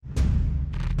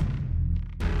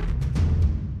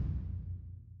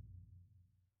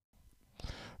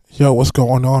Yo, what's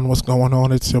going on? What's going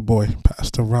on? It's your boy,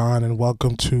 Pastor Ron, and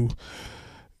welcome to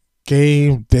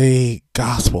Game Day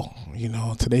Gospel.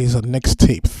 Today's a Knicks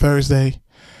tape Thursday.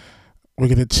 We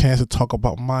get a chance to talk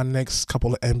about my next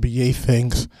couple of NBA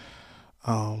things.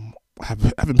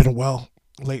 Haven't been well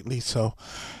lately, so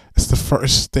it's the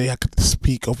first day I could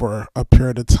speak over a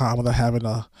period of time without having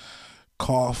a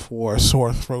cough or a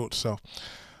sore throat. So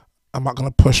I'm not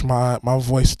gonna push my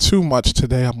voice too much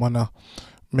today. I'm gonna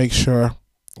make sure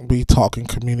we talk and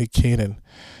communicate and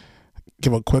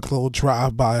give a quick little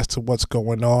drive-by as to what's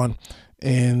going on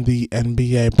in the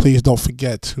NBA. Please don't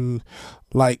forget to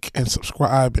like and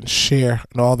subscribe and share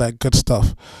and all that good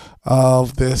stuff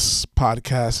of this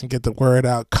podcast and get the word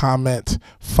out. Comment,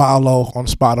 follow on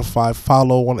Spotify,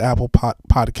 follow on Apple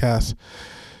Podcasts,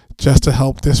 just to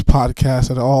help this podcast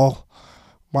and all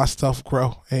my stuff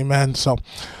grow. Amen.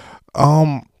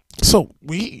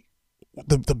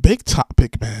 The big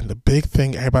topic, man, the big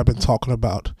thing everybody been talking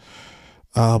about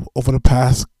over the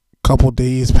past couple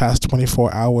days, past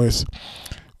 24 hours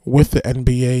with the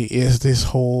NBA is this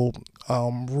whole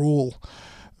rule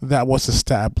that was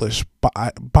established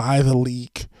by the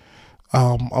league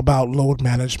about load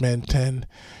management, and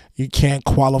you can't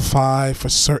qualify for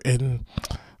certain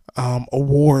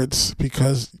awards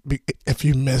because if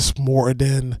you miss more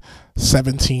than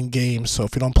 17 games, so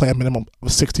if you don't play a minimum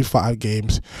of 65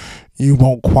 games, you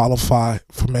won't qualify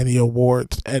for many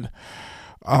awards. And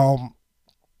I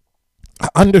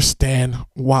understand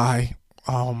why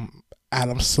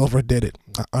Adam Silver did it.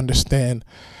 I understand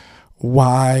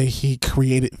why he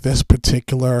created this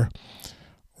particular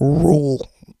rule.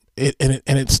 And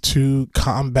it's to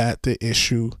combat the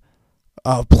issue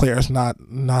of players not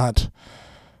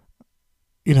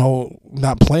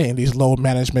playing these load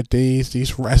management days,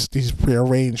 these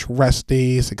prearranged rest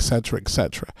days, etc.,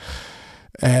 etc.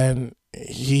 And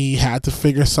he had to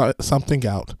figure something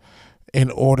out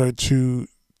in order to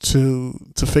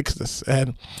fix this.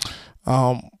 And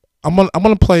I'm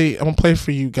gonna play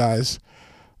for you guys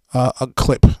a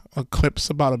clip. A clip's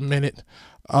about a minute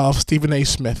of Stephen A.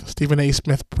 Smith. Stephen A.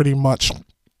 Smith pretty much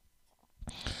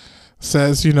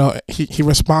says, he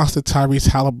responds to Tyrese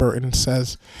Haliburton and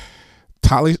says,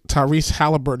 Tyrese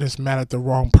Haliburton is mad at the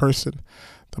wrong person.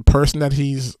 The person that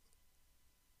he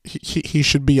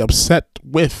should be upset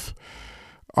with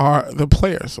are the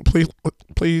players. So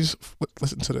please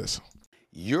listen to this.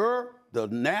 You're the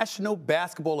National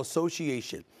Basketball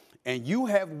Association, and you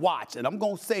have watched, and I'm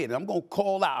going to say it, and I'm going to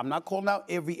call out. I'm not calling out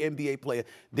every NBA player.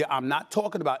 I'm not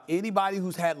talking about anybody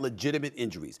who's had legitimate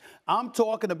injuries. I'm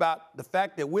talking about the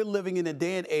fact that we're living in a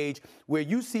day and age where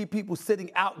you see people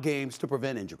sitting out games to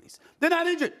prevent injuries. They're not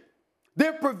injured.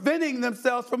 They're preventing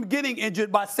themselves from getting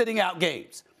injured by sitting out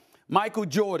games. Michael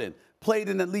Jordan played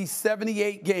in at least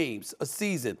 78 games a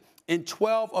season. In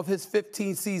 12 of his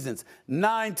 15 seasons,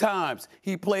 9 times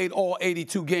he played all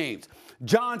 82 games.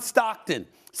 John Stockton,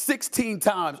 16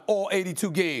 times, all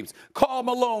 82 games. Karl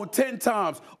Malone, 10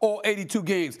 times, all 82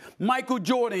 games. Michael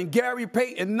Jordan, Gary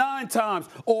Payton, 9 times,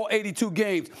 all 82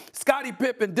 games. Scottie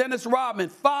Pippen, Dennis Rodman,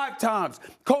 5 times.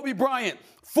 Kobe Bryant,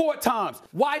 4 times.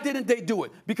 Why didn't they do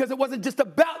it? Because it wasn't just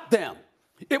about them.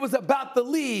 It was about the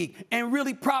league and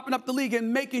really propping up the league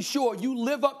and making sure you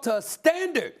live up to a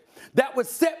standard that was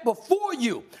set before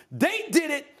you. They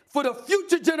did it for the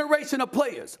future generation of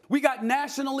players. We got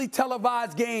nationally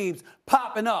televised games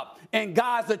popping up, and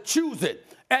guys are choosing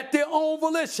at their own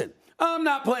volition. I'm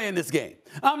not playing this game.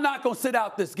 I'm not going to sit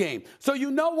out this game. So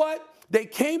you know what? They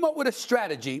came up with a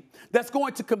strategy that's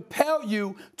going to compel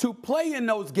you to play in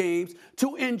those games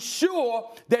to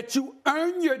ensure that you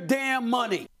earn your damn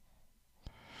money.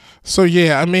 So,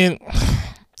 yeah,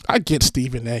 I get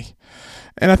Stephen A.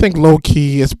 And I think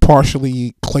low-key is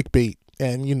partially clickbait.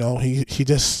 And, he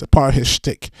just, part of his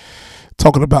shtick,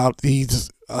 talking about these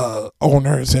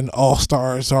owners and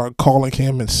all-stars are calling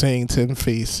him and saying to him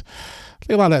face. I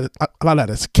think a lot of that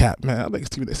is cap, man. I think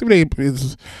Stephen A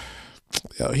is,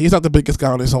 he's not the biggest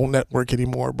guy on his own network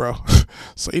anymore, bro.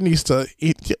 So he needs to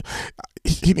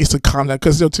calm down.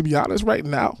 Because, to be honest, right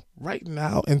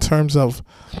now, in terms of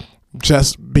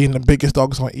just being the biggest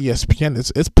dogs on ESPN,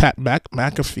 it's Pat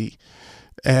McAfee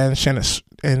and Shannon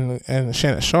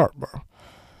Sharp, bro.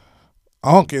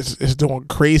 Unc is doing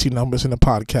crazy numbers in the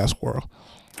podcast world,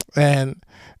 and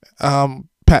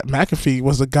Pat McAfee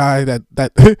was the guy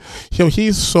that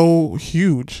he's so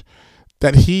huge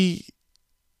that he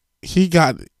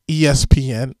got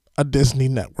ESPN, a Disney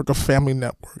network, a family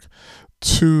network,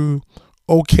 to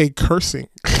okay cursing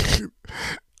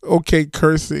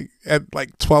at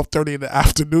like 12:30 in the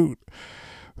afternoon.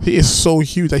 He is so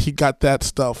huge that he got that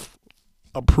stuff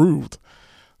approved.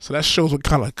 So that shows what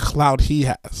kind of clout he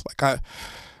has. Like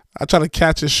I try to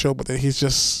catch his show, but then he's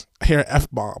just hear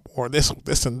F-bomb or this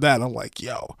and that. I'm like,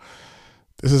 yo,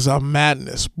 this is a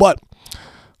madness. But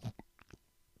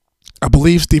I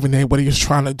believe Stephen A. what he was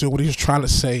trying to do, what he was trying to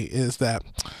say is that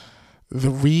the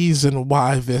reason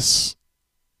why this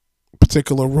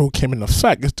particular rule came into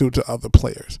effect is due to other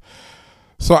players.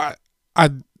 So I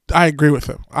agree with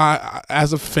him. I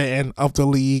as a fan of the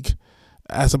league,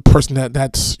 as a person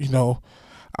that's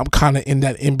I'm kind of in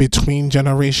that in between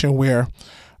generation where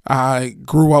I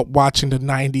grew up watching the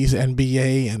 '90s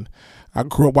NBA, and I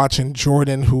grew up watching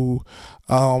Jordan, who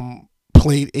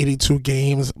played 82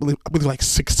 games, I believe like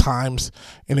 6 times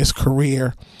in his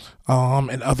career,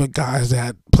 and other guys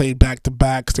that played back to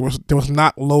backs. There was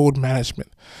not load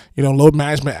management. Load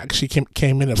management actually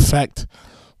came in effect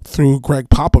through Greg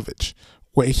Popovich,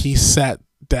 where he sat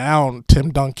down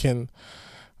Tim Duncan,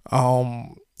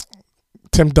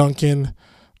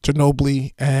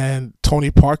 Ginobili, and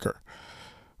Tony Parker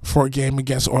for a game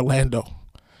against Orlando,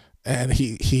 and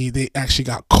they actually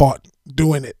got caught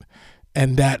doing it,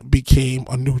 and that became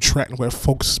a new trend where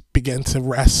folks began to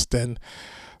rest and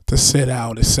to sit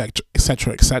out, etc.,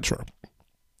 etc., etc.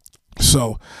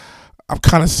 So I've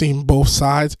kind of seen both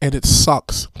sides, and it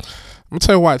sucks. I'm gonna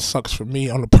tell you why it sucks for me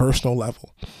on a personal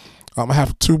level. I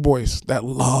have 2 boys that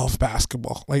love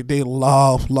basketball. Like, they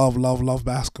love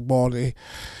basketball. They,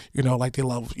 like, they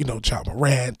love, Ja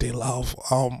Morant. They love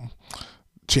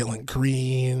Jalen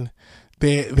Green.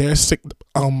 They're sick.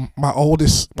 My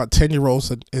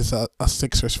 10-year-old is a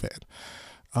Sixers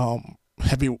fan.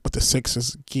 Heavy with the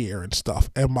Sixers gear and stuff.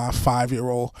 And my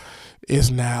 5-year-old is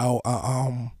now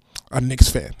a Knicks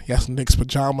fan. He has Knicks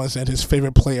pajamas, and his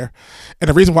favorite player. And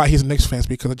the reason why he's a Knicks fan is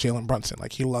because of Jalen Brunson.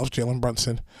 Like, he loves Jalen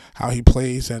Brunson, how he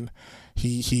plays, and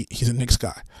he's a Knicks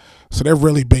guy. So they're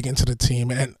really big into the team,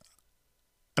 and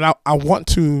I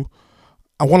want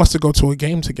us to go to a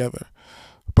game together.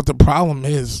 But the problem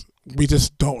is we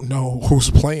just don't know who's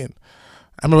playing.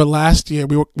 I remember last year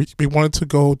we wanted to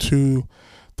go to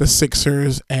the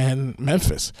Sixers and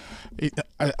Memphis.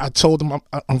 I told them,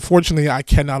 unfortunately, I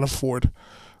cannot afford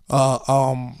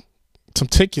some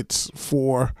tickets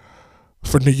for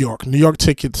New York. New York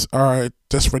tickets are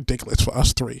just ridiculous for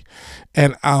us 3,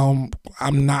 and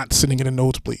I'm not sitting in the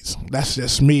nosebleeds. That's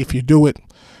just me. If you do it,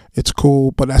 it's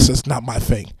cool, but that's just not my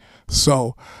thing.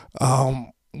 So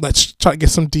let's try to get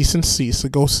some decent seats to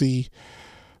go see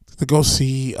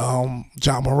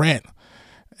Ja Morant,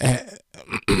 and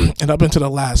up into the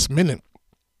last minute,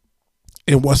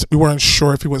 we weren't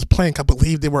sure if he was playing. I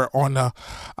believe they were on a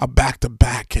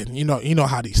back-to-back, and you know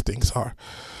how these things are.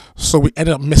 So we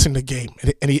ended up missing the game,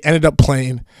 and he ended up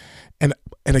playing, and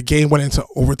the game went into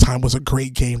overtime. It was a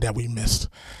great game that we missed.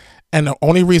 And the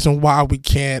only reason why we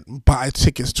can't buy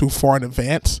tickets too far in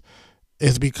advance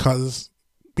is because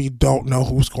we don't know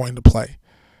who's going to play.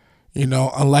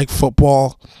 Unlike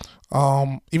football,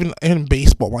 even in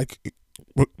baseball, like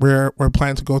we're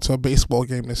planning to go to a baseball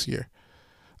game this year.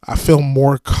 I feel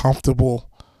more comfortable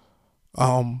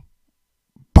buying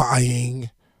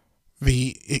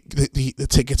the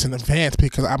tickets in advance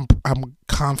because I'm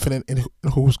confident in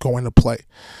who's going to play.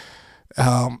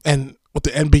 And with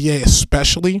the NBA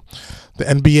especially, the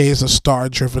NBA is a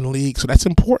star-driven league, so that's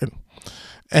important.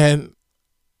 And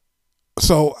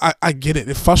so I get it.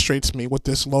 It frustrates me with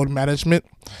this load management.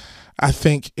 I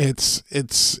think it's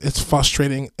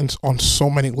frustrating on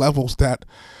so many levels that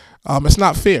it's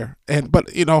not fair. But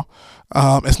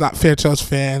it's not fair to us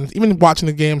fans. Even watching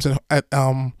the games at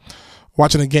home,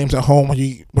 when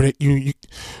you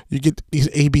get these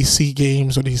ABC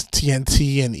games or these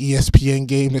TNT and ESPN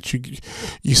games that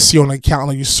you see on the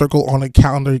calendar, you circle on the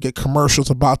calendar, you get commercials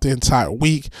about the entire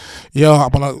week. I'm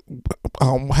gonna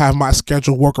have my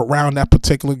schedule work around that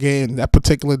particular game, that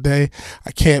particular day.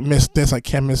 I can't miss this, I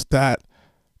can't miss that,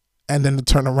 and then to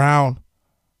turn around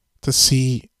to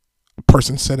see a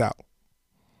person sit out,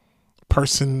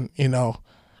 person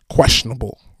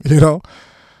questionable.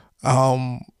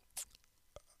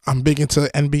 I'm big into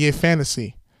NBA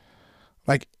fantasy.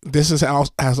 Like, this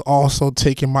has also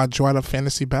taken my joy out of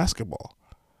fantasy basketball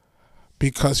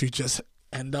because you just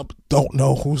don't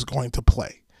know who's going to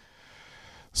play.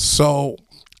 So,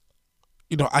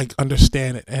 I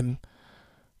understand it, and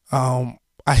I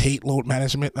hate load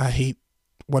management. I hate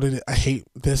what it is. I hate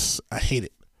this. I hate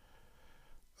it.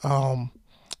 You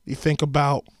think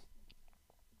about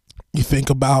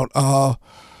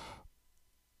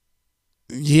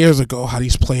years ago how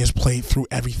these players played through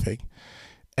everything,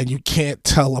 and you can't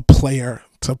tell a player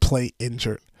to play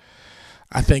injured.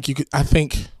 I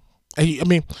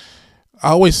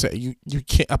always say you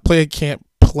can't. A player can't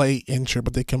play injured,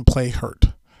 but they can play hurt,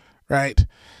 right?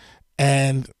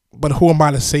 But who am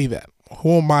I to say that?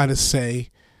 who am I to say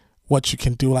what you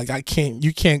can do? Like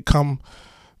you can't come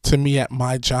to me at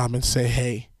my job and say,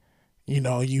 hey, you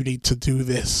need to do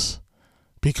this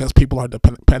because people are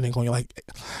depending on you.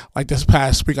 Like this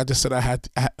past week, I just said I had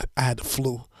the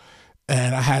flu,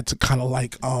 and I had to kind of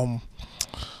like a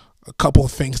couple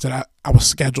of things that I was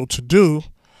scheduled to do.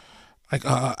 Like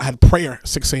I had prayer,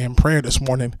 6 a.m. prayer this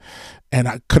morning, and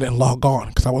I couldn't log on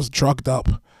because I was drugged up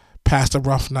past a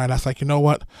rough night. I was like, you know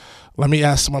what? Let me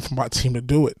ask someone from my team to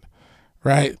do it,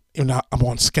 right? I'm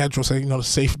on schedule, so the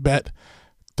safe bet.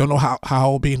 Don't know how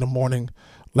I'll be in the morning.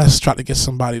 Let's try to get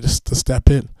somebody to step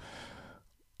in.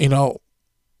 I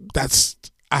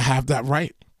have that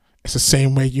right. It's the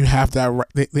same way you have that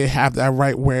right. They have that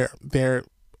right where they're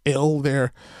ill,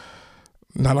 they're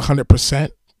not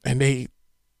 100%, and they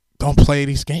don't play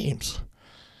these games.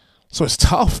 So it's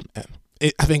tough, man.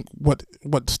 I think what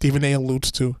Stephen A.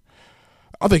 alludes to,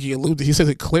 he says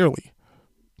it clearly.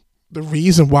 The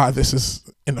reason why this is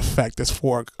in effect is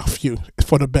for a few. It's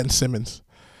for the Ben Simmons.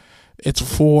 It's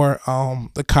for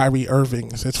the Kyrie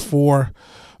Irvings. It's for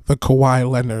the Kawhi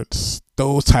Leonards.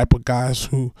 Those type of guys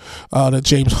who, the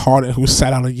James Harden who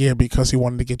sat out a year because he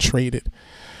wanted to get traded.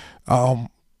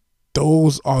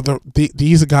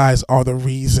 These guys are the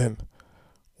reason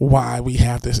why we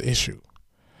have this issue.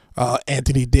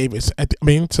 Anthony Davis.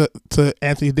 To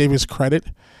Anthony Davis' credit,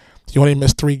 he only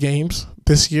missed 3 games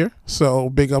this year,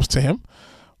 so big ups to him.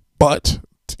 But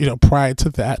prior to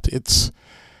that, it's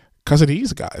because of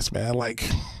these guys, man. Like,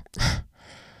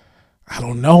 I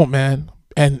don't know, man.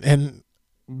 And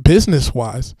business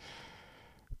wise,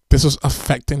 this is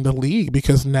affecting the league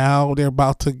because now they're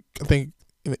about to, I think,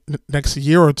 in the next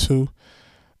year or two,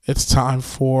 it's time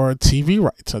for TV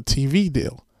rights, a TV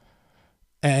deal.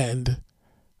 And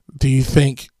do you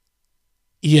think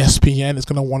ESPN is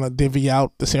going to want to divvy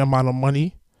out the same amount of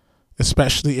money,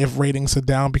 especially if ratings are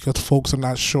down because folks are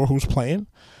not sure who's playing?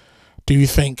 Do you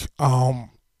think the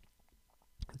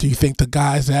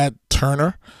guys at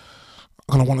Turner are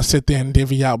going to want to sit there and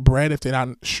divvy out bread if they're not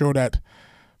sure that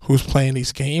who's playing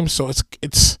these games? So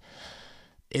it's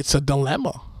a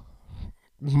dilemma.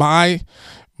 My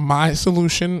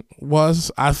solution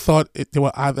was, I thought they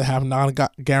would either have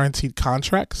non-guaranteed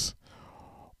contracts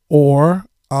or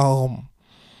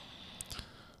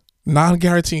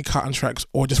non-guaranteed contracts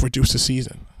or just reduce the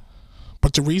season.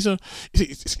 But the reason,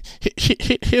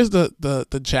 here's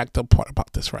the jacked up part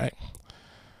about this, right?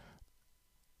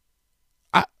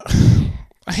 I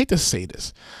hate to say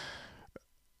this.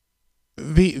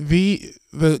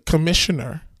 The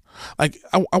commissioner, like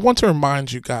I want to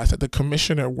remind you guys that the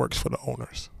commissioner works for the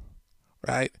owners,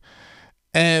 right?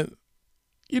 And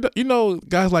you know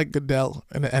guys like Goodell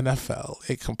in the NFL,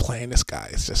 they complain this guy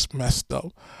is just messed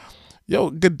up. Yo,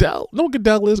 Goodell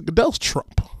is? Goodell's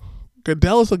Trump.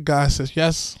 Goodell is a guy that says,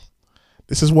 yes,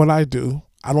 this is what I do.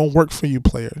 I don't work for you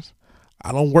players.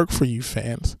 I don't work for you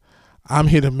fans. I'm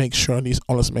here to make sure these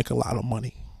owners make a lot of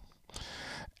money.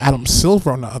 Adam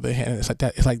Silver, on the other hand, it's like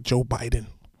that. It's like Joe Biden,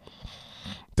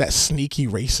 that sneaky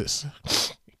racist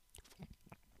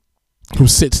who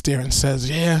sits there and says,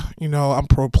 yeah, I'm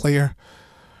pro player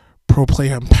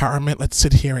empowerment. Let's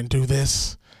sit here and do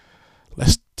this.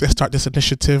 Let's start this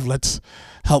initiative. Let's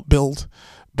help build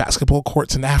basketball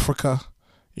courts in Africa,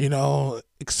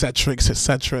 et cetera,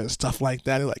 and stuff like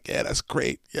that. They're like, yeah, that's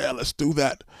great. Yeah, let's do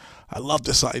that. I love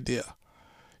this idea.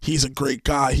 He's a great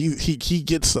guy. He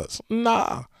gets us.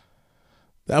 Nah.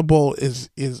 That bull is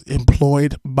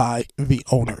employed by the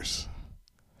owners.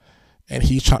 And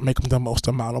he's trying to make them the most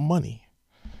amount of money.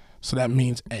 So that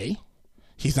means, A,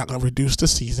 he's not going to reduce the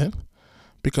season.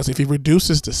 Because if he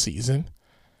reduces the season,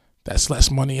 that's less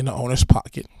money in the owner's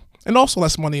pocket. And also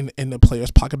less money in the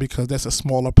player's pocket because that's a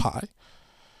smaller pie.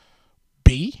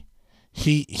 B,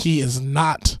 he is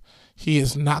not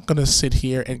going to sit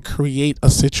here and create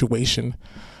a situation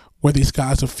where these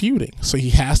guys are feuding. So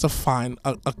he has to find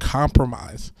a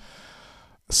compromise,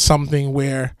 something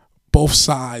where both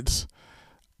sides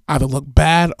either look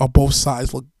bad or both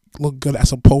sides look good,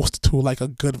 as opposed to like a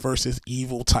good versus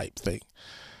evil type thing.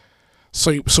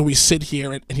 So we sit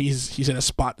here and he's in a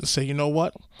spot to say, you know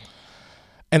what?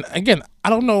 And again,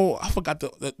 I don't know. I forgot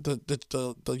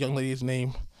the young lady's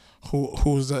name,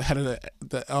 who's the head of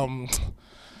the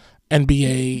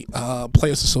NBA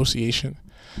Players Association,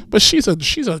 but she's a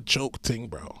joke thing,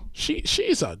 bro.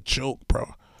 She's a joke,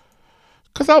 bro.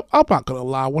 Cause I'm not gonna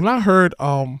lie. When I heard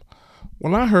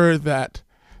that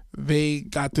they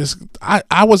got this,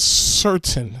 I was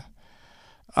certain.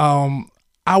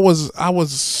 I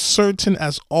was certain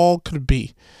as all could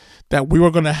be that we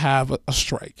were gonna have a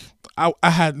strike. I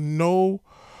had no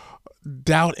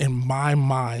doubt in my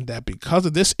mind that because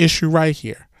of this issue right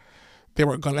here, they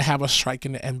were going to have a strike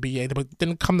in the NBA, but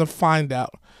then come to find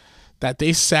out that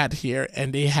they sat here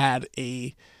and they had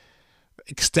a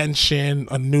extension,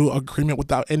 a new agreement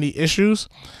without any issues.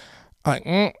 Like,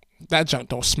 that junk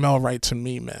don't smell right to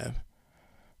me, man.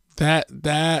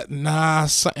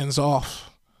 Something's off.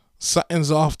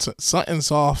 Something's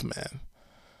off, man.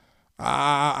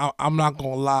 I'm not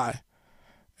gonna lie.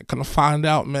 I'm gonna find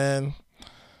out, man.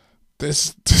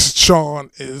 This John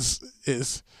is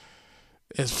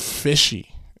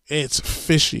fishy. It's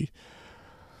fishy.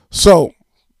 So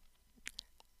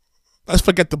let's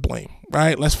forget the blame,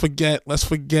 right? Let's forget all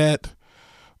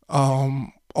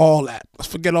that. Let's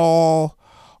forget all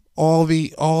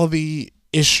the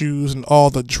issues and all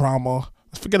the drama.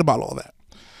 Let's forget about all that.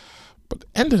 But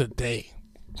at the end of the day,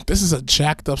 this is a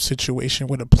jacked up situation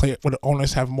where the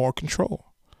owners have more control.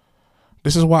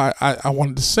 This is why I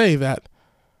wanted to say that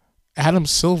Adam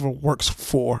Silver works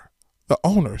for the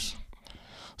owners.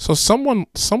 So someone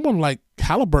like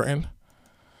Haliburton,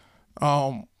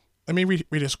 let me read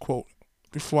this quote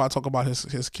before I talk about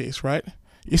his case, right?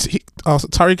 So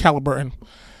Tyrese Haliburton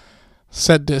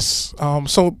said this.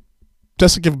 So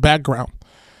just to give background,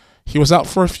 he was out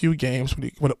for a few games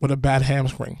with a bad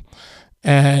hamstring,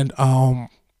 and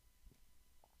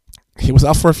he was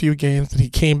out for a few games, and he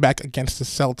came back against the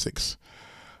Celtics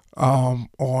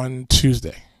on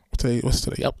Tuesday. What's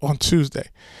today? Yep, on Tuesday.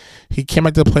 He came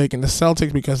back to play against the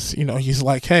Celtics because, he's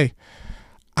like, hey,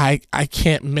 I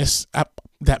can't miss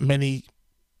that many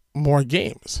more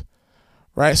games,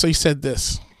 right? So he said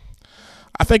this.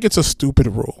 I think it's a stupid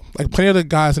rule. Like plenty of the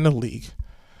guys in the league.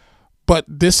 But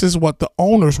this is what the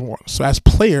owners want. So as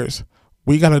players,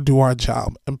 we got to do our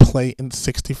job and play in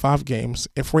 65 games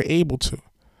if we're able to.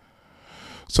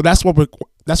 So that's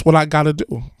what I got to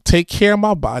do. Take care of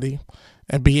my body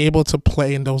and be able to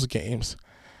play in those games.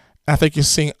 And I think you're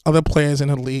seeing other players in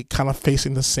the league kind of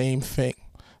facing the same thing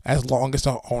as long as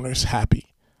the owner's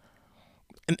happy.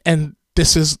 And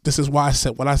this is why I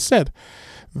said what I said.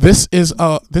 This is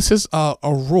a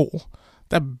rule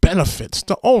that benefits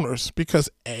the owners because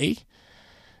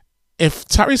if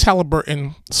Tyrese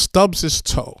Haliburton stubs his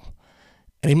toe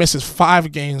and he misses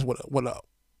 5 games with a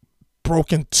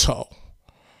broken toe,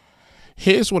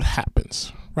 here's what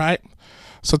happens, right?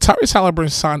 So Tyrese Haliburton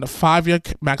signed a 5-year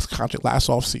max contract last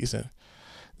offseason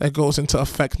that goes into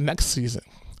effect next season.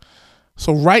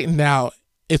 So right now,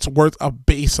 it's worth a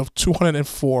base of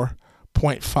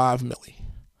 $204.5 million.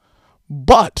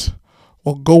 But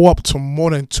will go up to more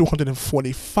than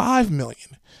 $245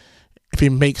 million if he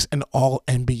makes an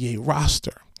all-NBA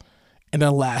roster in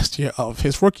the last year of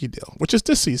his rookie deal, which is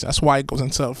this season. That's why it goes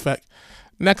into effect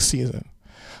next season.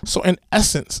 So in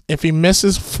essence, if he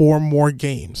misses 4 more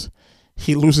games,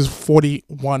 he loses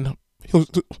 $41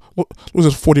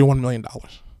 million.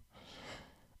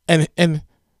 And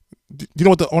do you know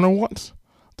what the owner wants?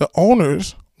 The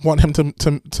owners want him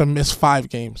to miss 5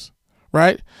 games,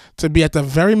 right? To be at the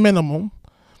very minimum,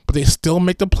 but they still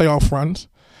make the playoff runs.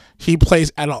 He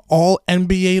plays at an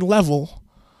all-NBA level,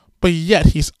 but yet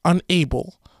he's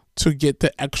unable to get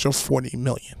the extra $40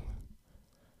 million.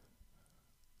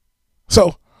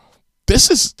 So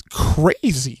this is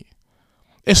crazy,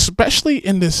 especially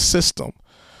in this system.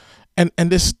 And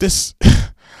this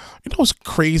what's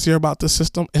crazier about this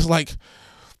system is like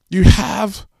you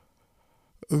have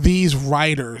these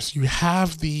writers, you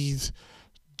have these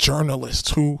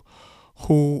journalists whoever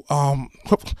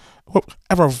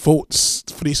votes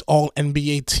for these all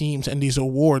NBA teams and these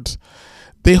awards,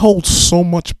 they hold so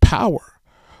much power.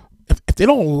 If they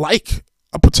don't like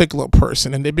a particular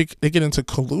person and they get into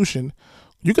collusion,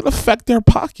 you can affect their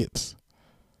pockets.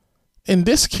 In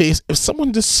this case, if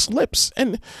someone just slips,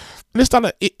 and it's not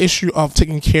an issue of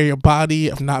taking care of your body,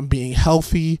 of not being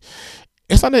healthy,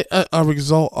 it's not a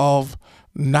result of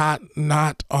not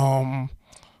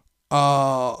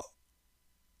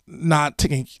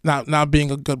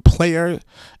being a good player. It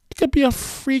could be a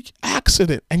freak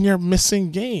accident and you're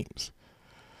missing games.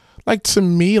 Like, to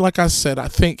me, like I said, I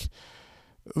think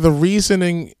the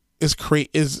reasoning is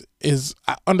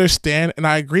I understand and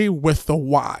I agree with the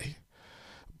why,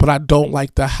 but I don't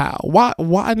like the how.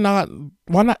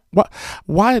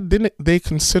 Why didn't they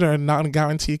consider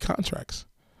non-guaranteed contracts?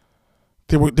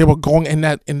 They were going in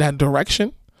that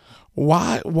direction.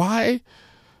 Why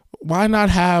not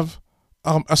have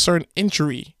a certain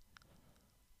injury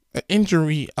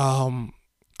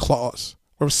clause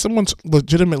where if someone's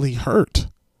legitimately hurt?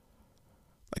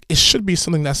 Like, it should be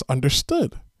something that's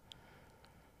understood.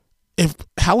 If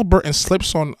Haliburton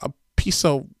slips on a piece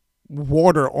of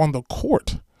water on the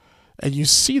court and you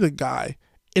see the guy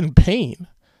in pain,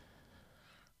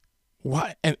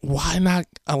 why not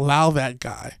allow that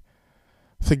guy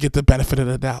to get the benefit of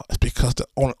the doubt. It's because the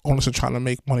owners are trying to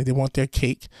make money. They want their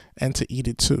cake and to eat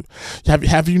it too.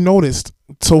 Have you noticed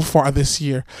so far this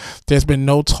year, there's been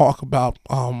no talk about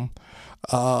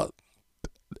the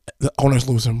owners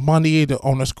losing money, the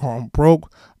owners going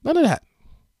broke, none of that.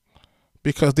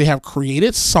 Because they have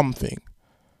created something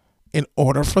in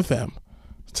order for them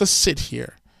to sit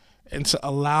here and to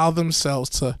allow themselves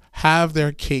to have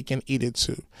their cake and eat it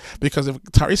too. Because if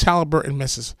Tyrese Haliburton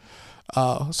misses,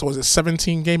 so is it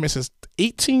 17 games? Misses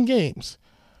 18 games,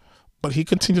 but he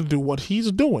continued to do what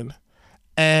he's doing,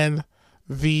 and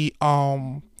the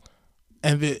what's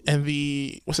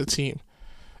the team?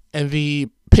 And the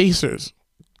Pacers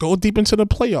go deep into the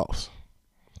playoffs.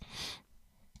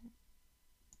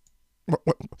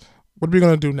 What are we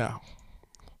gonna do now?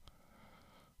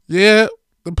 Yeah,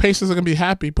 the Pacers are gonna be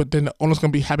happy, but then the owner's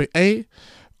gonna be happy. A,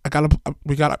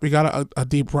 we got a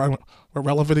deep run. We're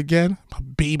relevant again.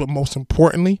 B, but most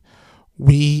importantly,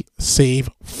 we save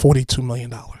 $42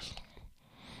 million.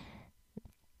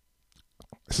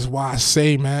 This is why I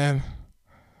say, man.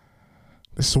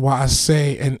 This is why I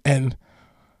say, and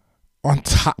on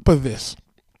top of this,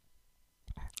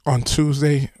 on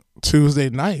Tuesday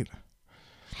night,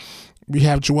 we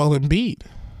have Joel Embiid.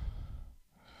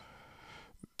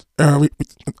 Not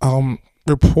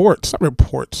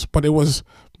reports, but it was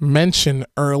mentioned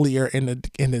earlier in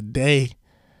the day,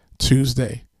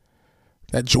 Tuesday,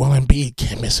 that Joel Embiid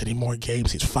can't miss any more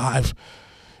games. He's 5,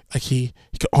 like he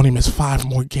could only miss 5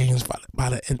 more games by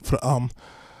the end for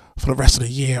the rest of the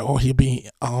year, or he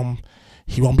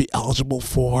won't be eligible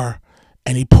for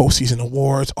any postseason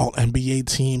awards, all NBA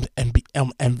teams,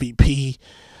 MVP.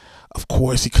 Of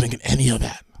course, he couldn't get any of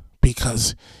that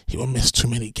because he would miss too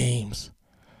many games.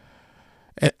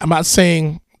 And I'm not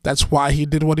saying that's why he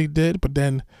did what he did, but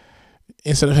then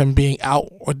instead of him being out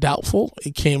or doubtful,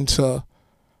 it came to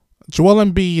Joel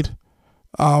Embiid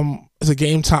is a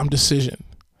game time decision.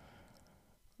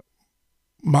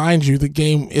 Mind you, the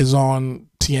game is on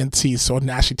TNT, so a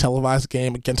nationally televised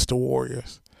game against the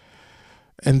Warriors.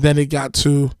 And then it got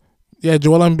to,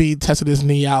 Joel Embiid tested his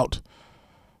knee out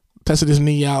at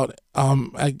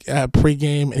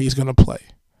pregame, and he's going to play.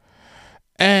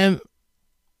 And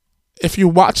if you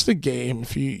watch the game,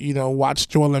 if you watch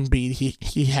Joel Embiid,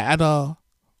 he had a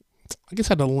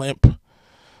limp,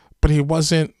 but he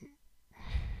wasn't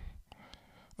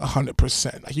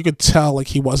 100%. Like, you could tell, like,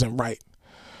 he wasn't right.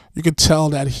 You could tell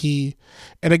that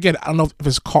and again, I don't know if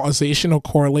it's causation or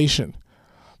correlation,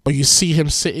 but you see him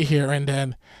sitting here, and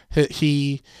then if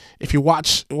you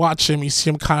watch him, you see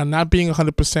him kind of not being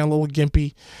 100%, a little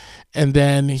gimpy, and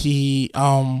then he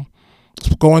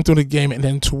going through the game, and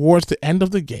then towards the end of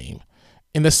the game,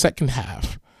 in the second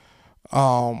half,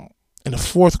 in the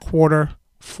fourth quarter,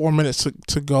 4 minutes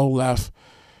to go left,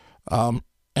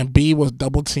 Embiid was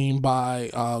double teamed by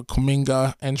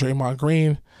Kuminga and Draymond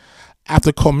Green.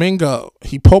 After Kuminga,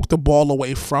 he poked the ball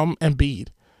away from Embiid.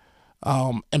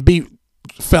 Embiid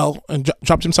fell and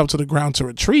dropped himself to the ground to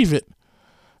retrieve it,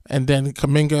 and then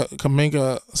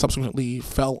Kuminga subsequently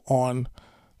fell on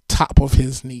top of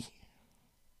his knee.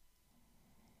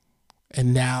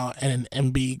 And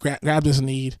Embiid grabbed his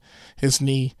knee,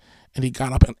 and he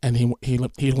got up and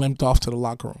he limped off to the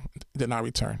locker room. Did not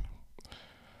return.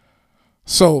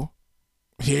 So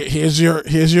here's your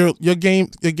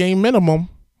game minimum,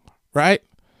 right?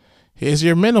 Here's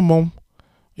your minimum.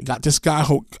 You got this guy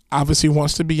who obviously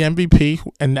wants to be MVP,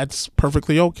 and that's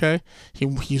perfectly okay. He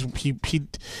is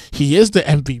the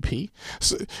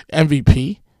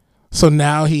MVP. So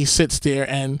now he sits there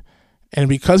and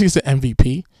because he's the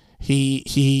MVP,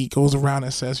 he goes around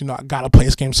and says, I gotta play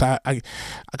this game, so I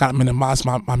gotta minimize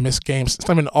my missed games. It's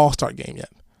not even an All-Star game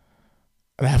yet,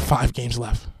 and I have 5 games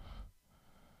left.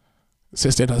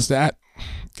 Sits there, does that,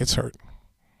 gets hurt.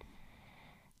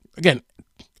 Again,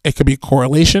 it could be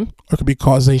correlation or it could be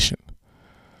causation.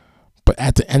 But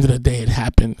at the end of the day, it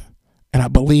happened. And I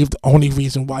believe the only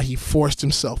reason why he forced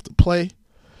himself to play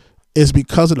is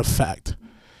because of the fact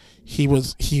he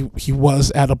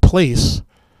was at a place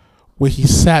where he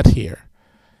sat here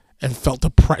and felt the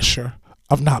pressure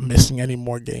of not missing any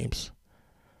more games.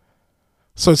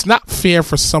 So it's not fair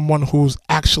for someone who's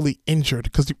actually injured,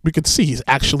 because we could see he's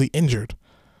actually injured.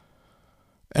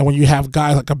 And when you have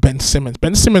guys like a Ben Simmons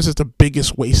is the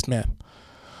biggest waste man.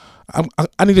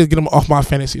 I need to get him off my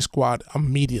fantasy squad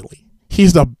immediately.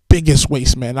 He's the biggest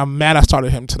waste man. I'm mad I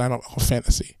started him tonight on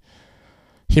fantasy.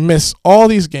 He missed all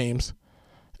these games,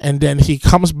 and then he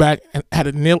comes back and had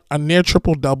a near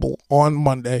triple-double on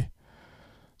Monday,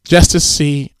 just to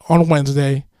see on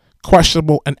Wednesday,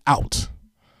 questionable and out.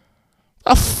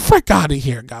 The frick out of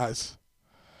here, guys.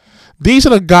 These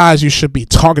are the guys you should be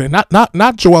targeting, not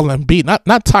Joel Embiid,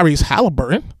 not Tyrese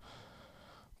Haliburton.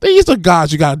 These are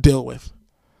guys you got to deal with.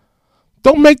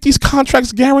 Don't make these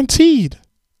contracts guaranteed.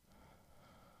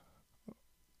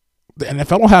 The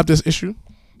NFL don't have this issue.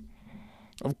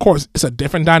 Of course, it's a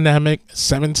different dynamic,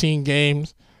 17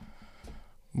 games,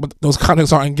 but those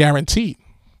contracts aren't guaranteed.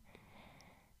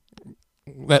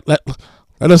 Let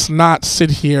us not sit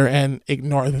here and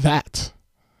ignore that.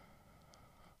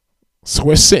 So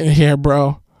we're sitting here,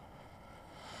 bro.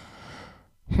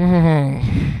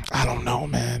 I don't know,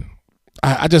 man.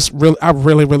 I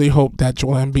really hope that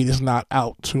Joel Embiid is not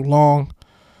out too long.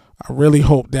 I really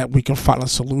hope that we can find a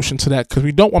solution to that, because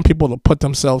we don't want people to put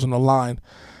themselves in the line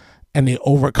and they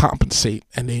overcompensate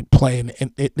and they play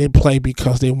and they play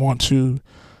because they want to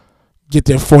get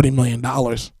their $40 million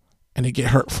and they get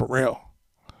hurt for real.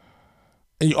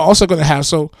 And you're also going to have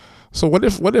so what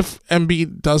if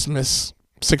Embiid does miss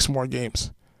 6 more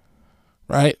games,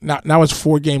 right? Now it's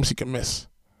 4 games he can miss.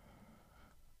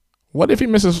 What if he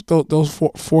misses those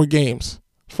 4 games,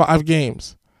 5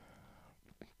 games?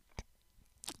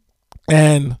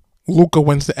 And Luka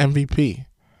wins the MVP.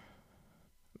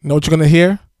 Know what you're going to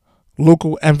hear? Luka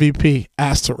MVP,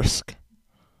 asterisk.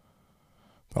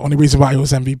 The only reason why he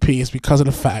was MVP is because of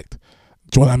the fact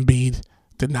Joel Embiid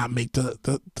did not make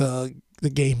the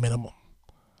game minimum.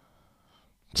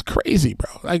 It's crazy, bro.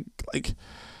 Like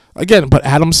again, but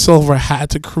Adam Silver had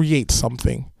to create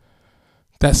something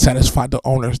that satisfied the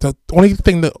owners. The only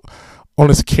thing that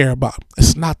owners care about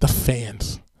is not the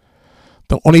fans.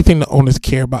 The only thing the owners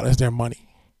care about is their money.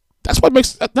 That's what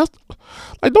makes that's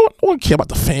like no one care about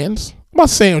the fans. I'm not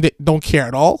saying they don't care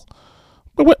at all,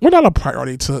 but we're not a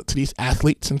priority to these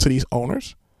athletes and to these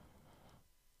owners.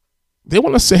 They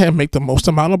want to sit here and make the most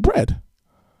amount of bread.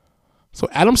 So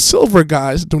Adam Silver,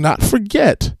 guys, do not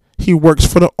forget he works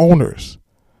for the owners,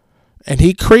 and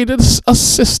he created a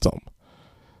system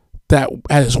that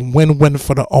is win-win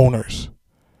for the owners.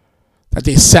 That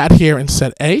they sat here and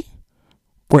said, "A,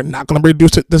 we're not going to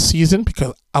reduce it this season,"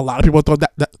 because a lot of people thought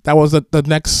that was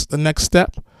the next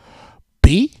step.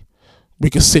 B, we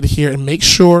could sit here and make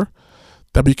sure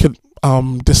that we could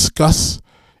discuss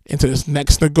into this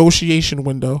next negotiation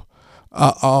window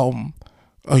a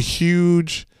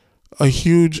huge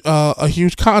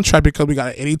contract, because we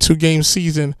got an 82-game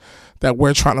season that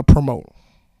we're trying to promote,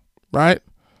 right?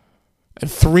 And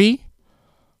 3,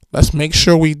 let's make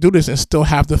sure we do this and still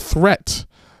have the threat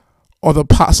or the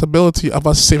possibility of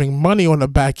us saving money on the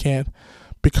back end,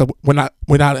 because we're not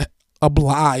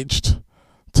obliged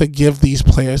to give these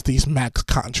players these max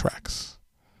contracts.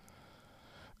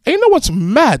 And you know what's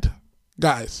mad,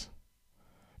 guys?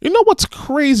 You know what's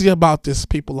crazy about this,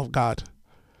 people of God?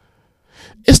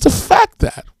 It's the fact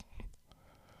that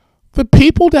the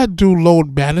people that do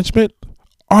load management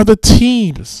are the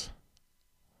teams.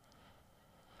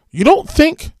 You don't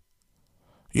think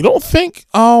if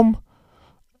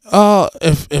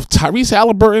Tyrese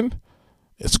Haliburton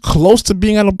is close to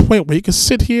being at a point where he can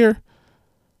sit here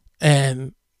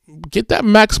and get that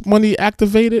max money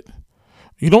activated,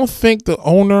 you don't think the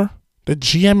owner, the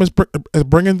GM is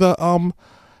bringing the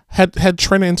head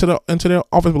trainer into their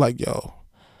office, like, yo,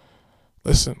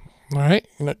 listen, all right,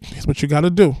 here's what you got to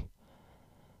do.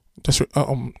 Just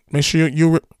make sure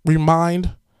you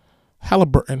remind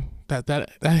Haliburton that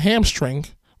hamstring,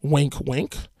 wink,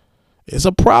 wink, is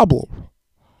a problem.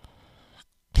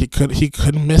 He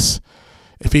could miss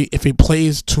if he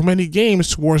plays too many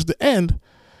games towards the end.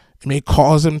 It may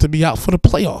cause him to be out for the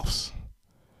playoffs.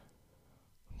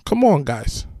 Come on,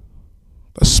 guys,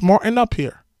 let's smarten up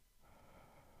here.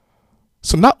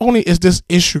 So not only is this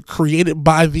issue created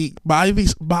by the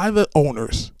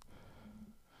owners,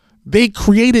 they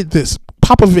created this.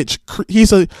 Popovich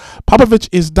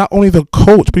is not only the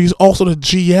coach, but he's also the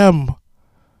GM.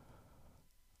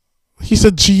 He's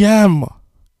the GM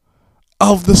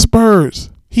of the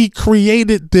Spurs. He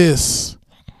created this.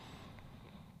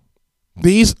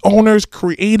 These owners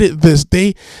created this.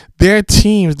 Their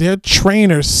teams, their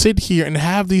trainers sit here and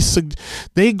have these.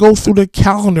 They go through the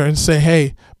calendar and say,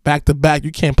 "Hey, back to back,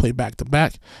 you can't play back to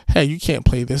back. Hey, you can't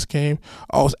play this game.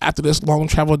 Oh, it's after this long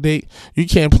travel date, you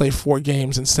can't play 4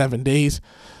 games in 7 days."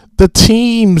 The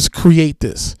teams create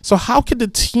this. So how can the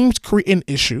teams create an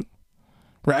issue,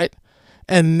 right?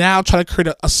 And now try to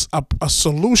create a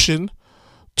solution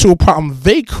to a problem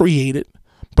they created,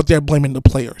 but they're blaming the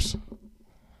players.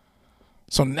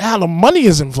 So now the money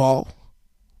is involved.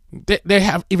 They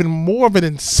have even more of an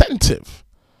incentive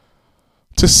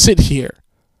to sit here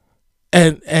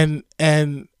and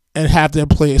have their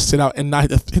players sit out and not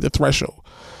hit the threshold,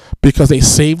 because they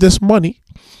save this money.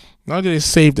 Not only do they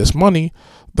save this money,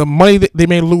 the money that they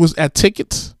may lose at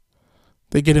tickets,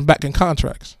 they're getting back in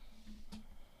contracts.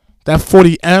 That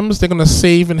 40 M's they're gonna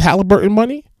save in Haliburton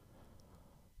money,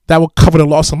 that will cover the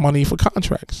loss of money for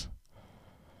contracts.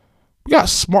 We got to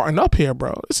smarten up here,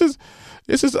 bro. This is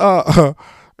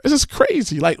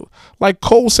crazy. Like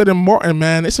Cole said in Martin,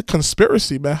 man, it's a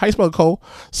conspiracy, man. How you spell Cole?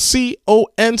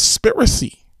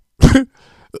 C-O-N-spiracy.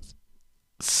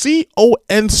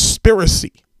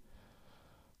 C-O-N-spiracy.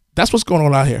 That's what's going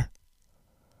on out here.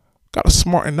 Got to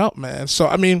smarten up, man. So,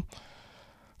 I mean,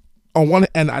 on one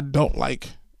end, I don't like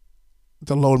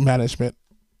the load management.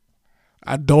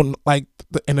 I don't like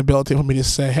the inability for me to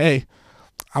say, hey,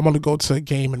 I'm going to go to a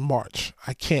game in March.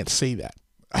 I can't say that.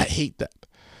 I hate that.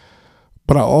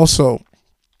 But I also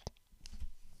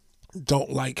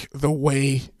don't like the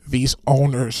way these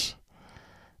owners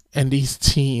and these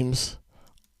teams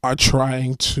are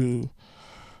trying to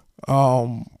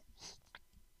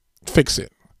fix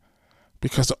it,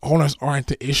 because the owners aren't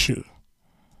the issue.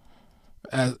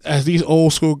 As these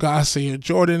old school guys say,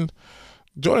 Jordan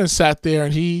sat there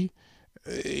and he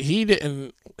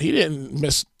didn't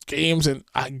miss games, and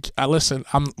I listen,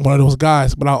 I'm one of those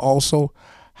guys, but I also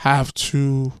have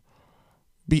to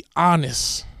be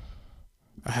honest.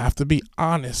 I have to be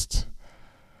honest.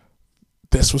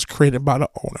 This was created by the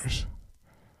owners,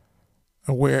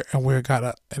 and we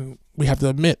have to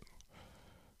admit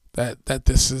that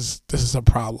this is a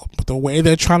problem. But the way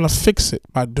they're trying to fix it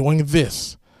by doing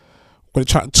this, where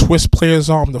they're trying to twist players'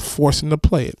 arm to force them to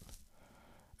play it,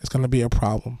 it's going to be a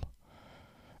problem.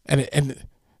 And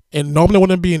it normally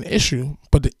wouldn't be an issue,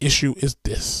 but the issue is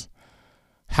this: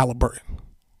 Haliburton.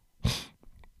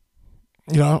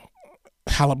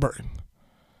 Haliburton,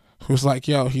 who's like,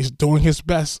 yo, he's doing his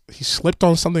best. He slipped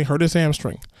on something, hurt his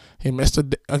hamstring. He missed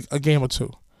a game or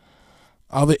two.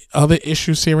 Other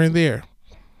issues here and there.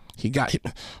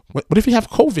 What if you have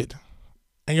COVID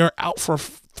and you're out for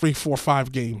 3, 4,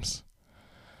 5 games?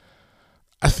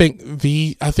 I think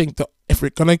if we're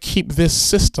gonna keep this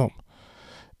system,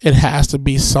 it has to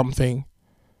be something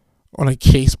on a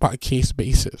case by case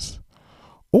basis,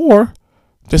 or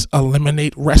just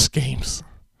eliminate rest games.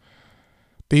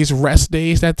 These rest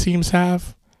days that teams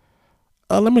have,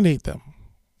 eliminate them.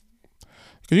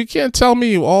 Because you can't tell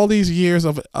me all these years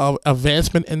of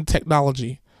advancement in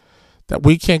technology that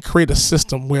we can't create a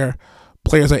system where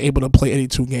players are able to play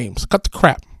 82 games. Cut the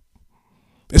crap.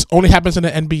 This only happens in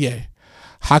the NBA.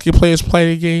 Hockey players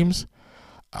play games,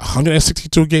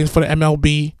 162 games for the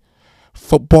MLB.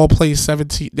 Football plays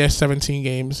 17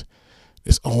 games.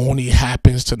 This only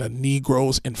happens to the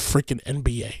Negroes in freaking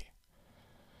NBA.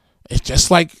 It's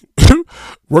just like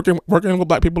working with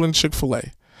black people in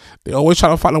Chick-fil-A. They always try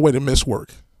to find a way to miss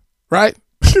work, right?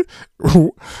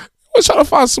 Always trying to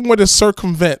find some way to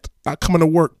circumvent not coming to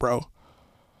work, bro.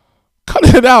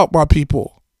 Cut it out, my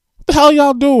people. What the hell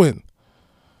y'all doing?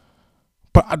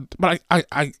 But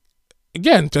I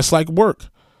again, just like work,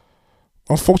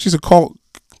 when folks used to call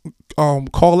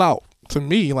out to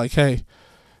me like, hey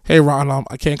Ron,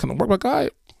 I can't come to work. My guy,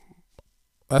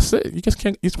 that's it. You just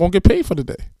won't get paid for the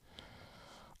day.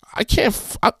 I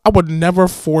would never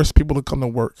force people to come to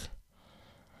work.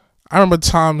 I remember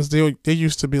times they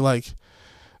used to be like,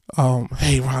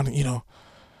 hey Ron,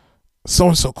 so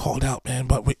and so called out, man,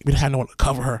 but we had no one to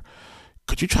cover her.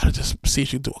 Could you try to just see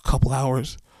if you do a couple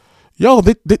hours? Yo,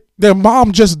 their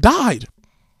mom just died.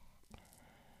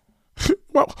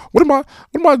 What am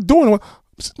I doing?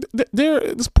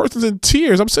 This person's in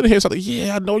tears. I'm sitting here, so like,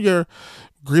 yeah, I know you're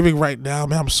grieving right now,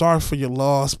 man. I'm sorry for your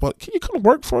loss, but can you come to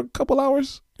work for a couple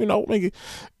hours? Maybe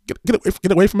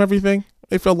get away from everything.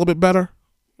 They feel a little bit better.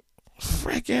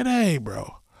 Freaking A,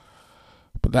 bro.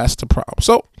 But that's the problem.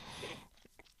 So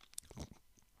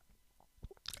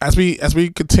as we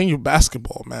continue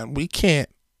basketball, man, we can't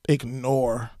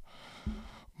ignore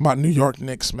my New York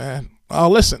Knicks, man.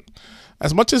 Listen,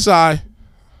 as much as I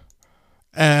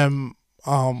am,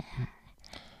 I'm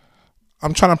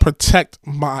trying to protect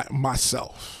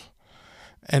myself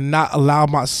and not allow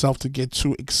myself to get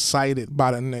too excited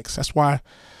by the Knicks. That's why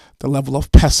the level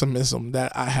of pessimism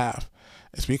that I have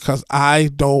is because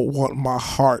I don't want my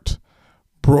heart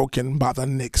broken by the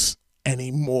Knicks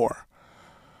anymore.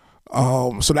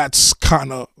 So that's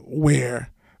kind of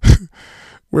where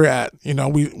we're at.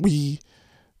 We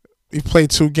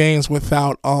played 2 games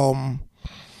without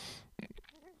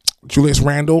Julius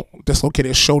Randle, dislocated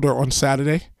his shoulder on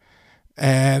Saturday,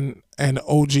 and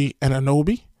OG and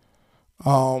Anunoby.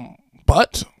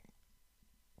 But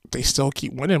they still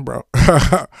keep winning, bro.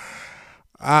 I'm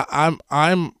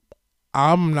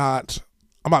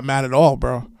not mad at all,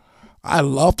 bro. I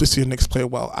love to see the Knicks play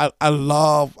well. I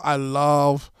love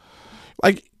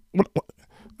like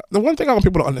the one thing I want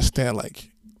people to understand,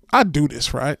 like, I do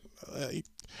this, right?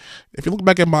 if you look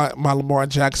back at my Lamar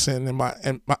Jackson and my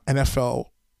NFL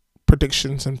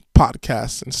predictions and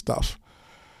podcasts and stuff,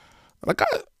 like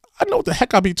I know what the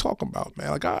heck I be talking about,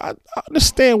 man. Like I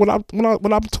understand what I'm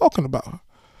talking about.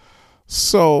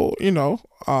 So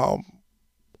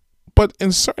but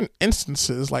in certain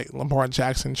instances, like Lamar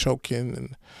Jackson choking,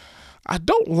 and I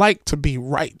don't like to be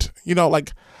right.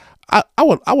 Like I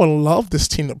would love this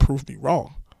team to prove me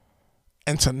wrong,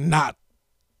 and to not,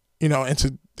 and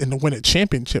to win a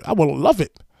championship. I would love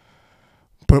it,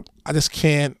 but I just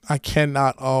can't. I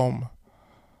cannot.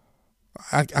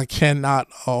 I cannot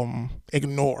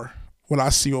ignore what I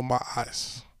see with my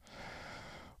eyes.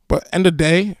 But end of the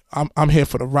day, I'm here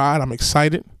for the ride. I'm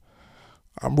excited.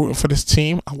 I'm rooting for this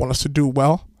team. I want us to do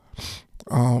well.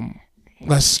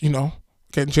 Let's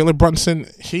okay. Jalen Brunson,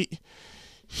 he's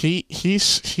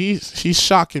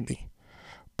shocking me,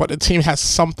 but the team has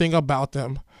something about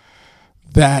them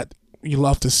that you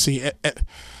love to see. I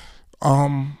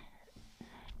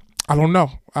don't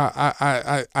know.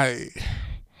 I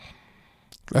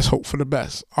let's hope for the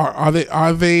best. Are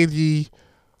they the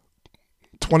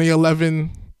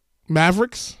 2011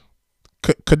 Mavericks?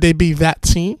 Could they be that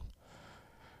team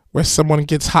where someone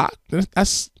gets hot?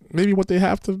 That's maybe what they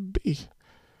have to be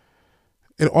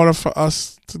in order for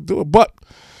us to do it. But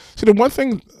see, the one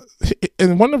thing,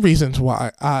 and one of the reasons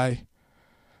why I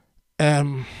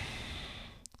am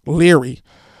leery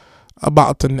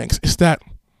about the Knicks is that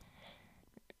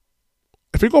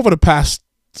if we go over the past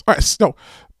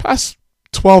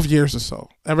 12 years or so,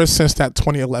 ever since that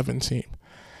 2011 team,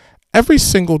 every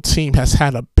single team has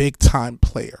had a big time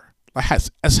player, like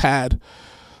has had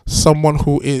someone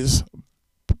who is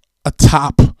a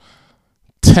top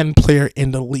 10 player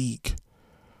in the league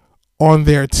on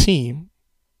their team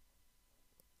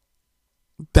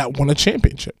that won a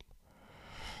championship.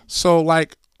 So,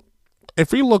 like,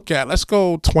 if we look at, let's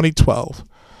go 2012.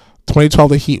 2012,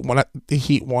 the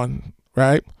Heat won,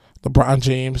 right? LeBron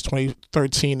James.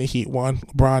 2013, the Heat won.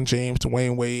 LeBron James,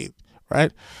 Dwayne Wade,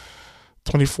 right?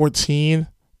 2014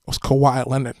 was Kawhi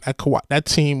Leonard. That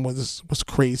team was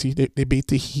crazy. They beat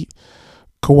the Heat.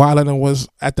 Kawhi Leonard was,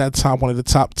 at that time, one of the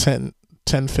top 10,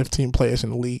 15 players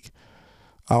in the league.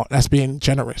 That's being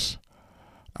generous.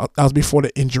 That was before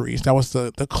the injuries. That was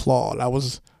the claw. That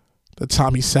was the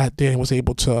time he sat there and was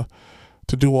able to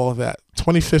do all of that.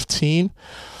 2015.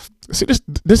 See,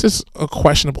 this is a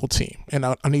questionable team, and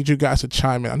I need you guys to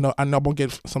chime in. I know we'll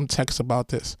get some text about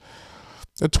this.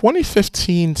 The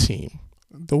 2015 team,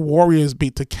 the Warriors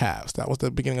beat the Cavs. That was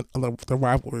the beginning of the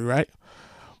rivalry, right?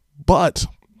 But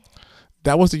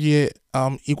that was the year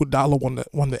Iguodala won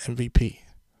the MVP,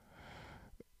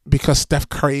 because Steph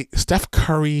Curry,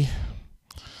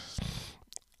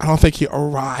 I don't think he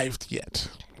arrived yet.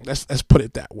 Let's put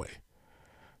it that way.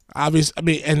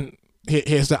 And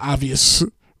here's the obvious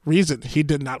reason: he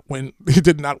did not win. He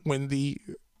did not win the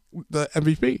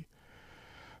MVP.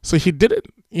 So he didn't.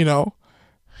 He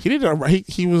didn't.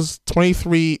 He was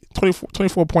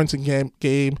 24 points a game,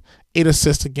 8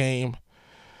 assists a game,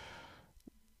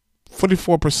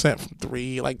 44% from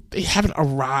three. Like, they haven't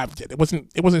arrived yet. It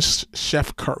wasn't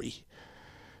Chef Curry.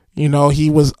 He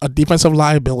was a defensive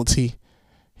liability.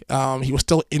 He was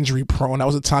still injury prone. That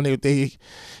was the time he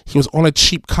was on a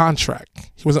cheap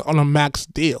contract. He was on a max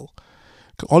deal.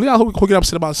 All y'all who get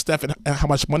upset about Steph and how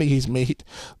much money he's made,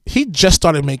 he just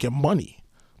started making money.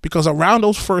 Because around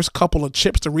those first couple of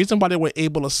chips, the reason why they were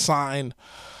able to sign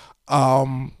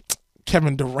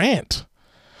Kevin Durant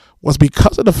was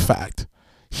because of the fact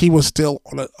he was still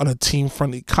on a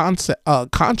team-friendly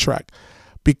contract,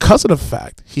 because of the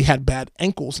fact he had bad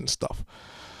ankles and stuff.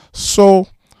 So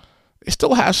it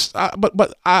still has,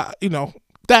 but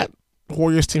that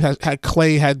Warriors team had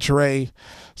Clay, had Dre.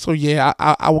 So yeah,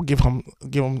 I will give him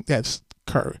that's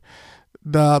Curry.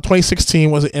 The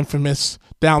 2016 was an infamous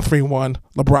down 3-1.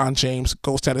 LeBron James,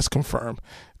 goal status confirmed.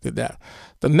 Did that.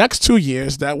 The next 2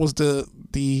 years, that was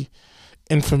the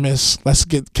infamous, let's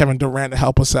get Kevin Durant to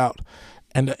help us out.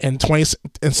 And in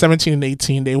 17 and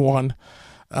 18, they won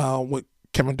with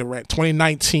Kevin Durant.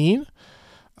 2019,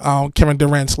 Kevin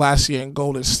Durant's last year in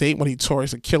Golden State when he tore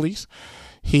his Achilles.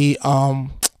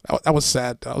 That was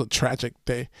sad. That was a tragic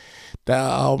day.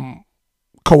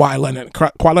 Kawhi Leonard,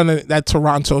 that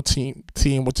Toronto team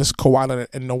was just Kawhi Leonard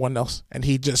and no one else, and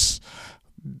he just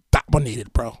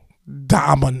dominated, bro.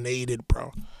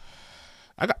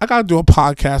 I gotta do a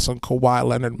podcast on Kawhi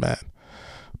Leonard, man,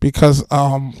 because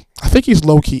I think he's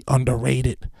low key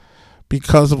underrated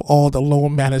because of all the low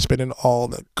management and all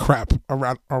the crap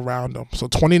around him. So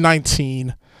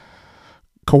 2019,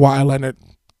 Kawhi Leonard,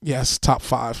 yes, top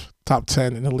 5, top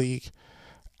 10 in the league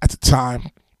at the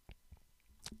time.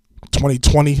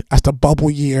 2020, that's the bubble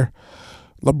year.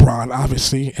 LeBron,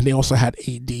 obviously, and they also had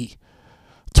AD.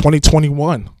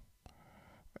 2021,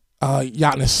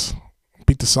 Giannis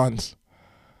beat the Suns.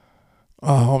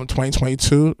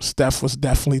 2022, Steph was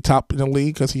definitely top in the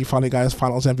league because he finally got his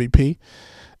Finals MVP.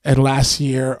 And last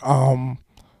year,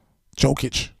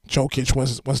 Jokic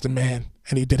was the man,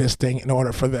 and he did his thing in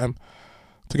order for them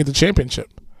to get the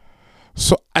championship.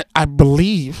 So I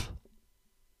believe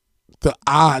the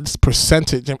odds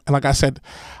percentage, and like I said,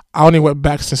 I only went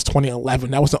back since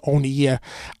 2011. That was the only year.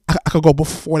 I could go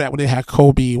before that when they had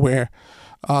Kobe, where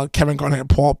Kevin Garnett and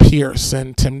Paul Pierce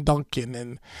and Tim Duncan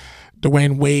and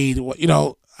Dwayne Wade. You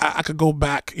know, I could go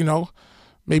back, you know,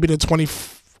 maybe the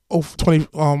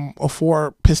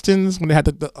 2004 Pistons when they had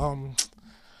the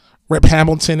Rip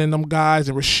Hamilton and them guys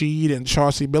and Rasheed and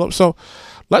Chauncey Billups. So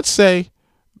let's say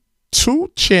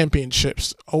 2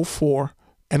 championships, 04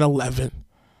 and 11.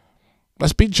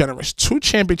 Let's be generous. 2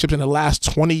 championships in the last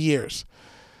 20 years.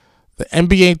 The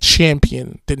NBA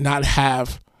champion did not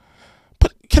have.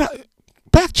 But can I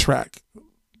backtrack?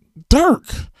 Dirk.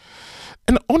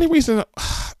 And the only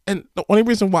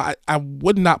reason why I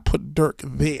would not put Dirk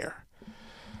there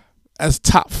as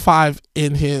top 5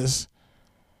 in his,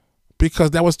 because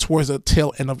that was towards the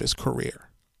tail end of his career.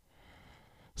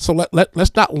 So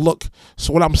let's not look.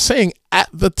 So what I'm saying, at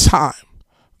the time,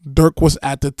 Dirk was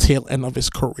at the tail end of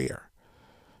his career.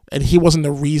 And he wasn't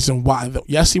the reason why.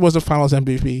 Yes, he was the Finals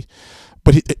MVP,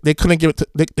 but they couldn't give it to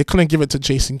they couldn't give it to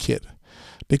Jason Kidd.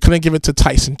 They couldn't give it to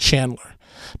Tyson Chandler.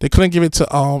 They couldn't give it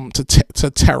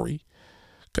to Terry.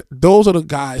 Those are the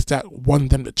guys that won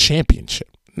them the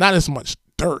championship. Not as much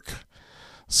Dirk.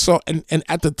 So and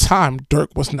at the time,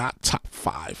 Dirk was not top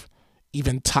 5,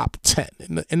 even top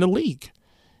 10 in the league.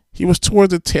 He was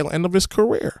towards the tail end of his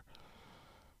career.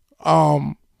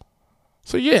 So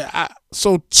yeah,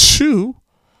 so 2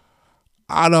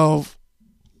 out of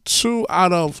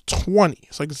 20.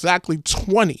 So exactly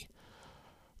 20.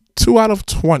 2 out of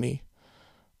 20.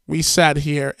 We sat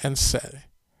here and said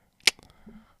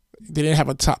they didn't have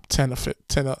a top 10 player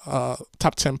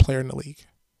in the league.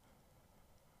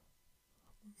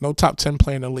 No top 10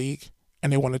 player in the league,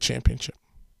 and they won a championship.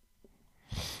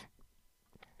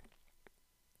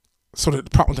 So the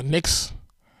problem with the Knicks,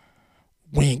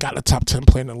 we ain't got a top 10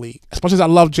 player in the league. As much as I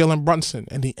love Jalen Brunson,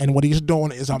 and what he's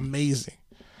doing is amazing.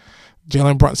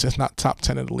 Jalen Brunson is not top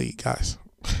 10 in the league, guys.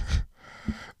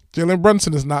 Jalen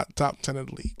Brunson is not top 10 in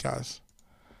the league, guys.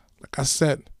 Like I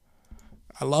said,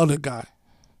 I love the guy.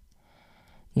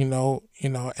 You know,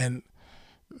 and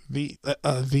these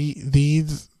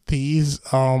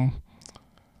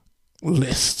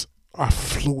lists are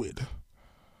fluid.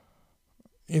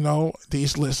 You know,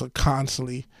 these lists are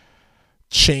constantly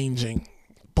changing.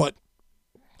 But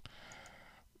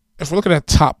if we're looking at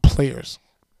top players,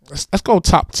 let's go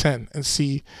top 10 and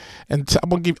see. And I'm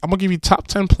gonna give you top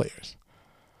 10 players.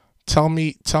 Tell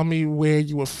me where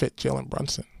you would fit Jalen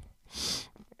Brunson.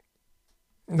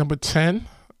 Number 10.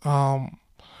 All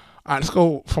right, let's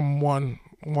go from one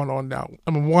on down.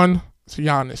 Number 1 is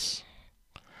Giannis.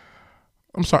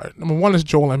 I'm sorry. Number 1 is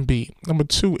Joel Embiid. Number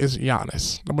 2 is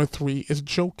Giannis. Number 3 is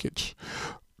Jokic.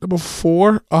 Number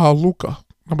 4, Luka.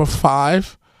 Number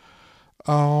 5,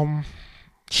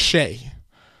 Shea.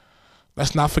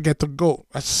 Let's not forget the GOAT.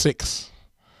 That's 6.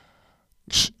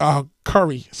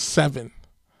 Curry, 7.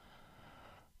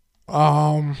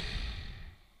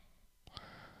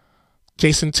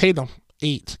 Jason Tatum,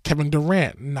 8. Kevin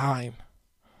Durant, 9.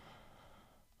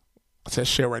 I said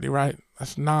shit already, right?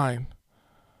 That's 9.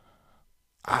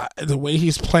 The way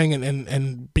he's playing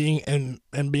and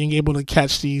being able to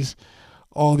catch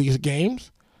all these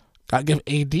games, gotta give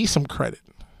AD some credit.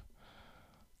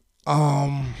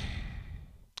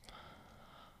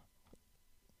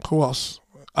 Who else?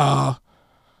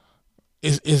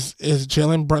 Is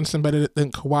Jalen Brunson better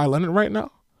than Kawhi Leonard right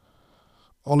now?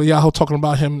 All of y'all talking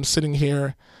about him sitting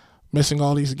here missing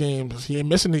all these games. He's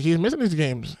missing these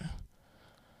games.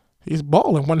 He's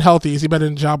balling. When healthy, is he better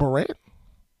than Ja Morant?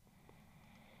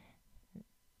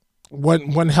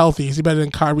 When healthy, is he better than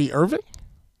Kyrie Irving?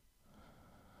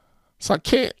 So I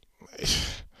can't.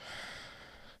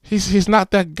 He's not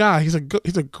that guy. He's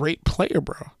a great player,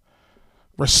 bro.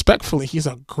 Respectfully, he's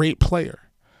a great player.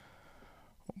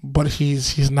 But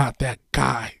he's not that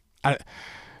guy.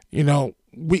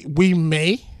 We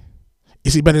may.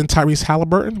 Is he better than Tyrese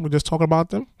Haliburton? We're just talking about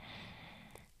them.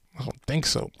 I don't think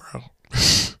so, bro.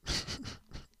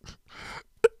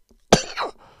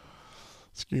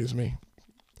 Excuse me.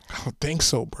 I don't think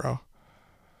so, bro.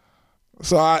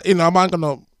 So I'm not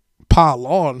gonna pile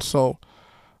on. So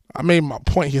I made my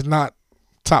point. He's not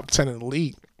top 10 in the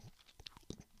league.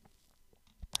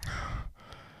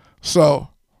 So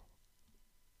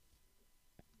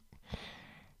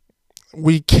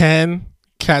we can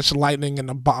catch lightning in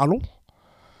a bottle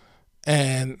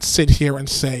and sit here and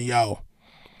say, yo,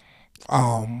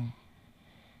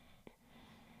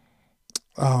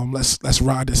 let's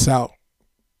ride this out.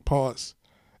 Pause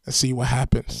and see what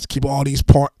happens. Keep all these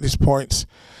points.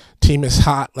 Team is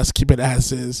hot. Let's keep it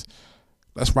as is.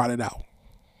 Let's ride it out.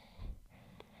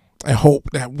 I hope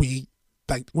that we're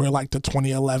like the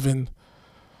 2011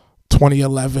 I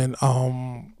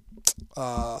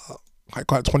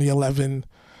call it 2011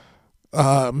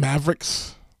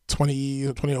 Mavericks,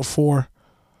 2004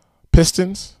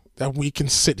 Pistons, that we can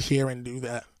sit here and do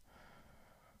that.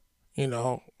 You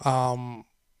know,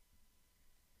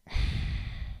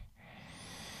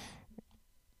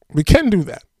 we can do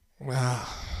that.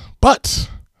 But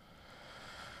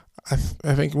I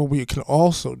think what we can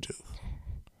also do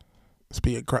is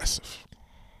be aggressive.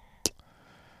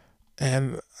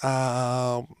 And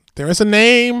there is a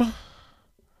name.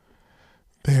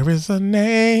 There is a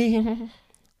name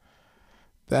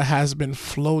that has been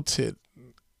floated,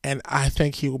 and I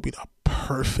think he will be the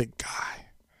perfect guy.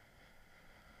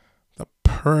 The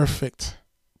perfect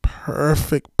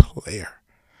player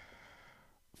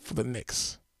for the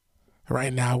Knicks.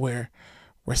 Right now we're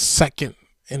second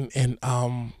in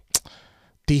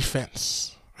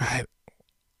defense, right?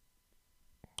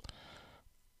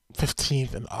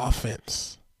 15th in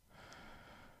offense.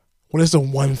 What is the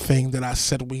one thing that I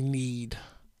said we need?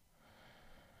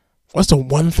 What's the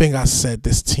one thing I said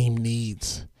this team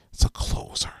needs? It's a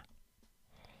closer.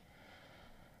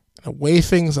 And the way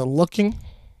things are looking,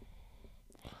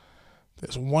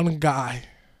 there's one guy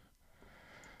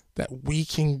that we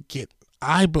can get,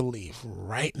 I believe,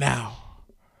 right now,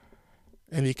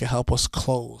 and he can help us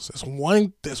close. There's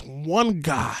one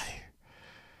guy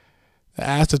that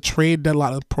has the trade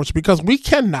deadline approach, because we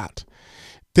cannot.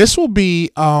 This will be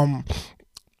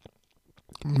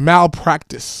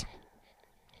malpractice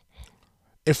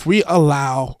if we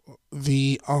allow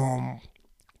the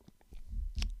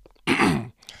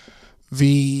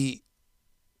the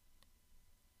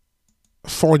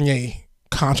Fournier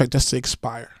contract just to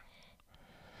expire,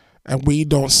 and we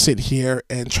don't sit here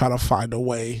and try to find a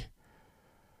way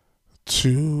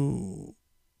to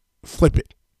flip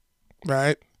it,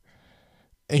 right,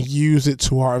 and use it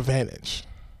to our advantage.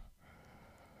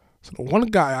 So the one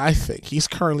guy, I think, he's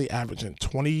currently averaging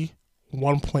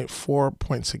 21.4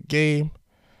 points a game,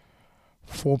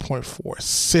 4.4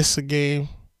 assists a game.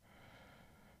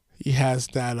 He has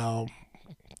that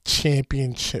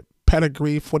championship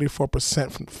pedigree,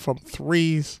 44% from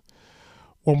threes,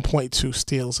 1.2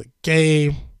 steals a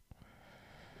game.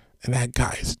 And that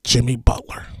guy is Jimmy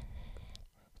Butler.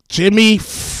 Jimmy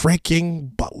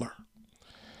freaking Butler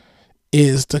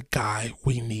is the guy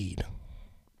we need.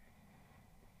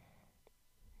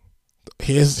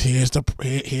 Here's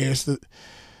the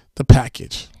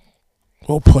package.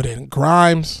 We'll put in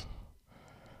Grimes,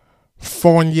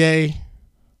 Fournier,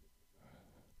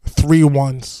 3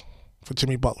 1s for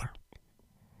Jimmy Butler.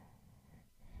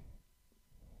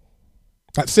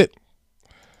 That's it.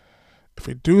 If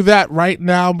we do that right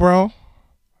now, bro,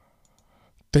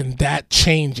 then that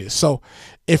changes. So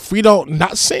if we don't,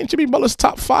 not saying Jimmy Butler's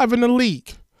top 5 in the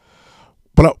league,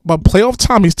 but playoff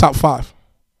time, he's top 5.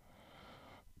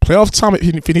 Playoff time, if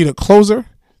you need a closer,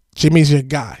 Jimmy's your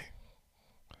guy.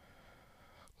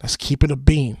 Let's keep it a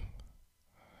bean.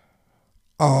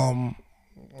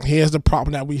 Here's the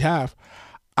problem that we have.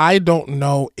 I don't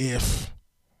know if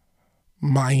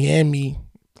Miami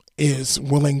is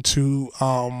willing to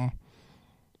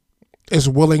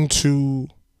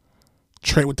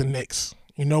trade with the Knicks.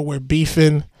 You know, we're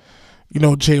beefing. You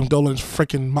know, James Dolan's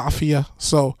freaking mafia.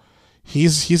 So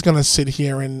he's gonna sit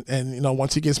here and you know,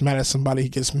 once he gets mad at somebody, he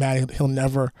gets mad. He'll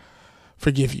never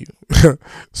forgive you.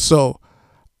 So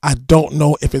I don't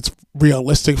know if it's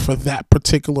realistic for that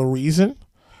particular reason,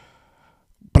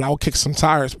 but I'll kick some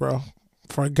tires, bro.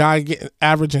 For a guy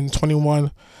averaging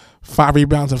 21, 5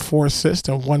 rebounds and 4 assists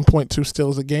and 1.2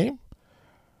 steals a game,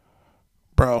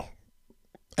 bro,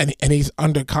 and he's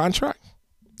under contract,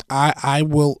 I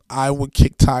would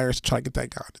kick tires to try to get that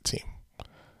guy on the team.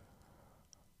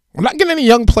 We're not getting any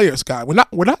young players, guy. We're not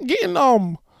getting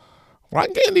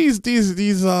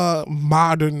these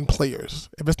modern players.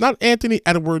 If it's not Anthony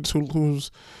Edwards who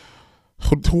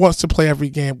wants to play every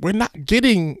game, we're not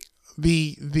getting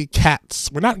the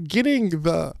cats. We're not getting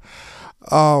the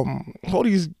all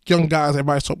these young guys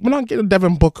everybody's talking. We're not getting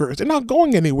Devin Bookers. They're not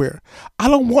going anywhere. I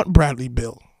don't want Bradley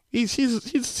Beal.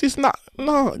 He's not.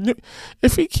 No,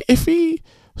 if he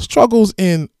struggles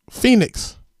in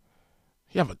Phoenix,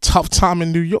 you have a tough time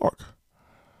in New York.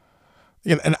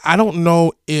 And I don't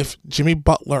know if Jimmy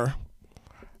Butler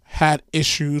had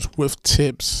issues with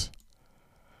Tibbs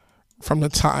from the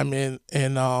time in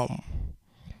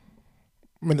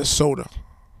Minnesota.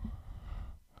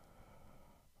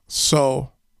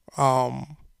 So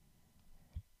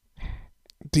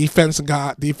defensive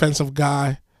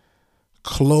guy,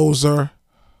 closer.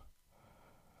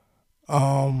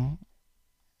 I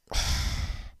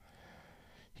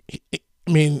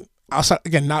mean, outside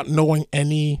again, not knowing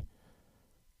any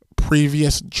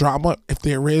previous drama, if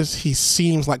there is, he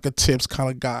seems like a Tibbs kind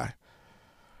of guy.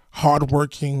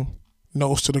 Hardworking,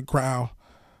 nose to the ground,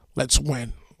 let's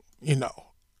win.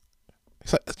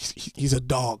 He's a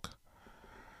dog,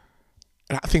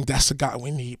 and I think that's the guy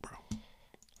we need, bro.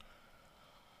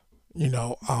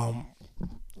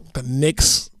 The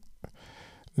Knicks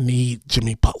need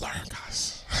Jimmy Butler,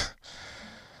 guys.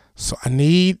 So I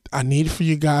need for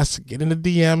you guys to get in the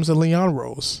DMs of Leon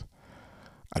Rose.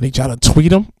 I need y'all to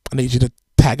tweet him. I need you to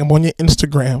tag him on your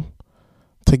Instagram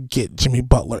to get Jimmy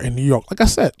Butler in New York. Like I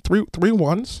said, three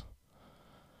ones.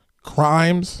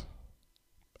 Grimes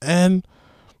and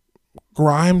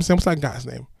what's that guy's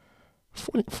name?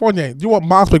 Fournier. You want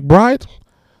Miles McBride?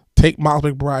 Take Miles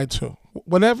McBride too.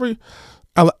 Whatever,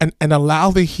 and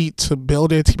allow the Heat to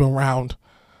build their team around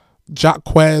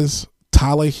Jacquez,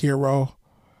 Tyler Hero,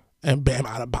 and Bam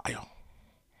Adebayo.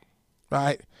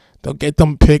 Right? They'll get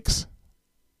them picks,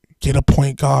 get a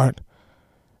point guard,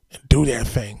 and do their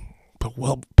thing. But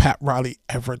will Pat Riley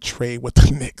ever trade with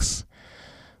the Knicks?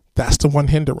 That's the one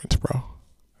hindrance, bro.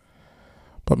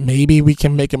 But maybe we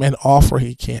can make him an offer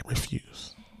he can't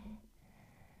refuse.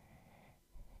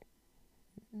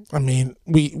 I mean,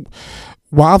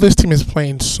 while this team is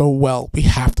playing so well, we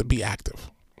have to be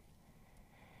active.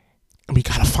 And we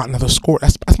got to find another score.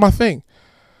 That's my thing.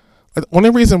 The only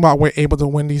reason why we're able to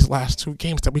win these last two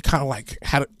games that we kind of like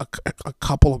had a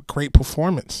couple of great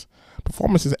performances.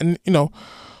 And,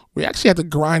 we actually had to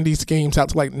grind these games out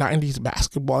to like 90s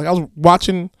basketball. Like I was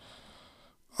watching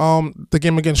the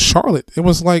game against Charlotte. It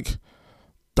was like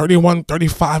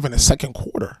 31-35 in the second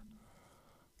quarter.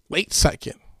 Late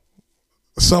second.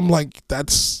 So I'm like,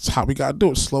 that's how we got to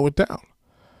do it. Slow it down.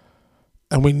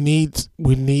 And we need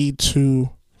to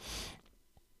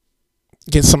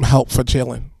get some help for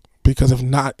Jalen. Because if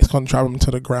not, it's going to drive him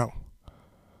to the ground.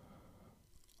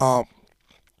 What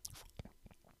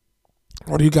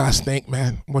do you guys think,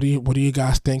 man? What are you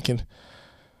guys thinking?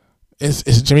 Is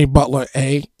Jimmy Butler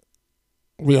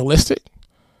realistic?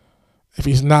 If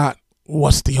he's not,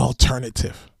 what's the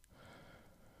alternative?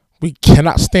 We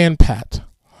cannot stand pat,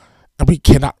 and we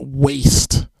cannot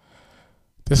waste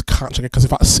this contract. Because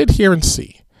if I sit here and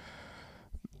see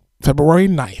February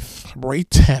 9th, February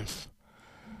 10th,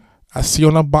 I see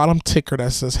on the bottom ticker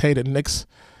that says, hey, the Knicks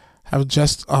have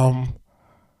just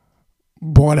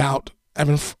bought out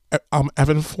Evan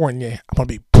Fournier. I'm going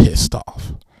to be pissed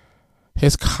off.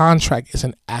 His contract is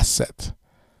an asset.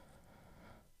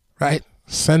 Right?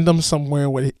 Send him somewhere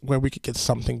where we could get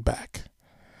something back.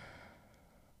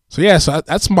 So, yeah, so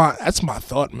that's my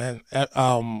thought, man.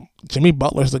 Jimmy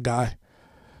Butler's the guy.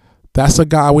 That's the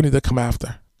guy we need to come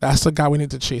after. That's the guy we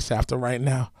need to chase after right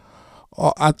now.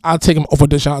 I'll take him over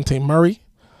DeJounte Murray.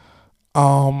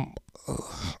 I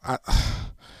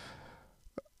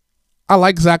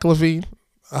like Zach LaVine.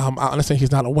 I understand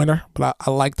he's not a winner, but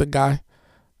I like the guy.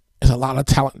 There's a lot of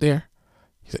talent there.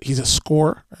 He's a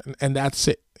scorer, and that's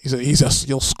it.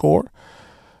 He'll score.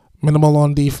 Minimal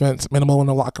on defense, minimal in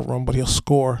the locker room, but he'll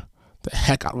score the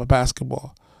heck out of a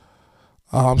basketball.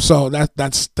 So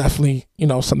that's definitely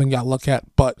something y'all look at,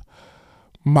 but.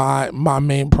 My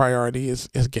main priority is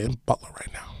getting Butler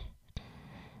right now.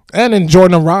 And enjoying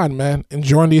the ride, man.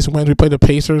 Enjoying these wins. We play the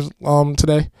Pacers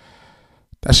today.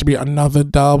 That should be another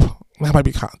dub. That might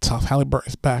be kind of tough.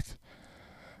 Haliburton's back.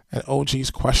 And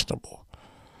OG's questionable.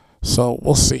 So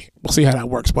we'll see. We'll see how that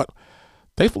works. But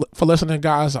thanks for listening,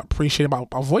 guys. I appreciate my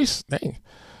voice. Dang.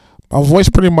 My voice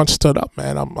pretty much stood up,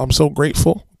 man. I'm so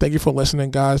grateful. Thank you for listening,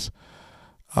 guys.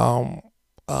 Hope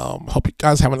you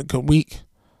guys having a good week.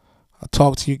 I'll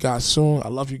talk to you guys soon. I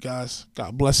love you guys.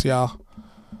 God bless y'all.